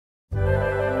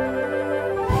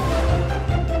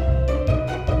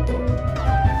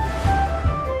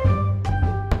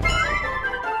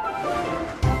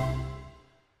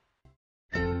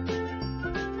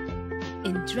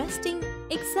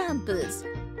examples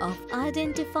of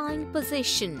identifying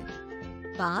position.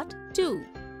 Part 2.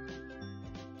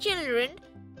 Children,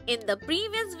 in the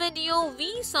previous video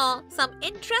we saw some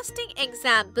interesting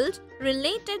examples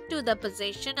related to the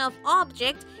position of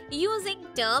objects using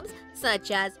terms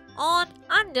such as on,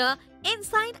 under,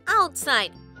 inside,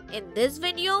 outside. In this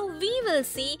video, we will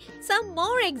see some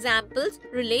more examples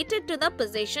related to the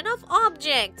position of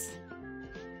objects.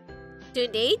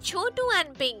 Today, Chotu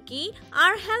and Pinky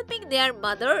are helping their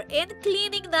mother in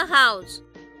cleaning the house.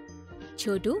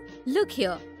 Chotu, look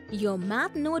here. Your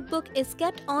math notebook is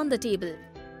kept on the table.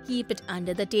 Keep it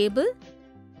under the table.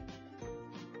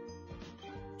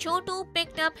 Chotu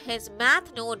picked up his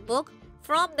math notebook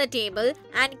from the table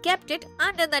and kept it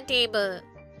under the table.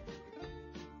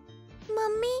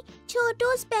 Mummy,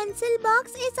 Chotu's pencil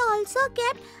box is also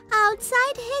kept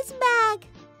outside his bag.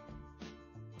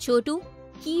 Chotu,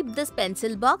 keep this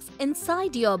pencil box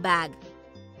inside your bag.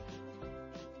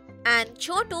 And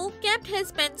Chotu kept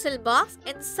his pencil box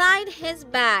inside his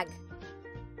bag.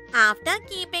 After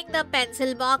keeping the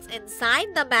pencil box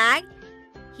inside the bag,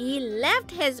 he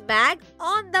left his bag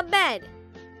on the bed.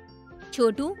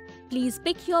 Chotu, please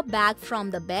pick your bag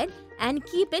from the bed and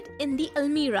keep it in the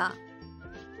almirah.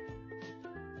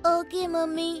 Okay,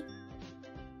 Mummy.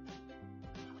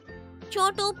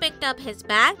 Chotu picked up his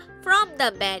bag from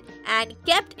the bed and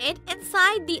kept it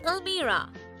inside the almirah.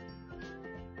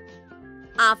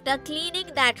 After cleaning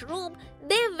that room,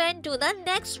 they went to the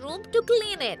next room to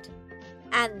clean it.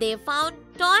 And they found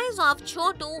toys of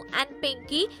Chotu and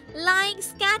Pinky lying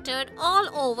scattered all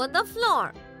over the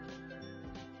floor.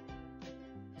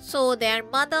 So their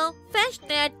mother fetched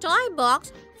their toy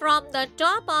box from the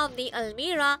top of the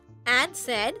almirah and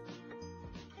said,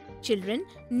 "Children,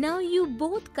 now you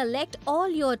both collect all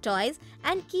your toys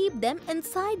and keep them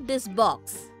inside this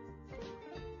box."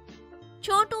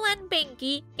 Chotu and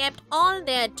Pinky kept all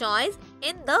their toys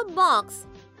in the box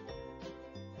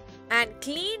and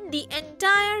cleaned the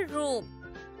entire room.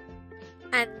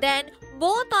 And then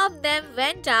both of them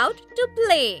went out to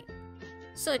play.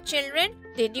 So children,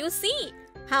 did you see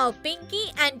how Pinky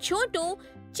and Chotu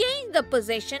changed the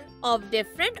position of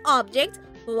different objects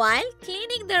while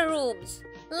cleaning the rooms,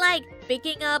 like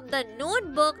picking up the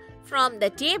notebook from the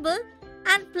table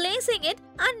and placing it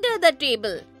under the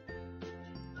table.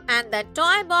 And the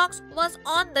toy box was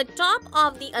on the top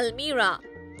of the almirah.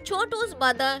 Chotu's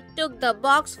mother took the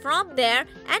box from there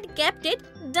and kept it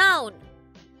down.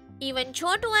 Even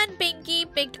Chotu and Pinky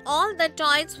picked all the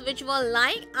toys which were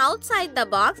lying outside the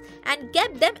box and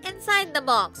kept them inside the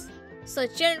box. So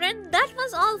children, that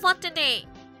was all for today.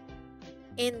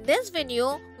 In this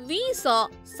video, we saw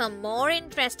some more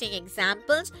interesting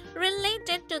examples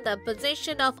related to the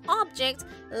position of objects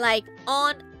like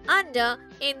on, under,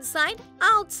 inside,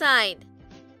 outside.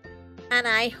 And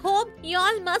I hope you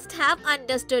all must have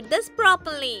understood this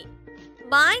properly.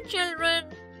 Bye children.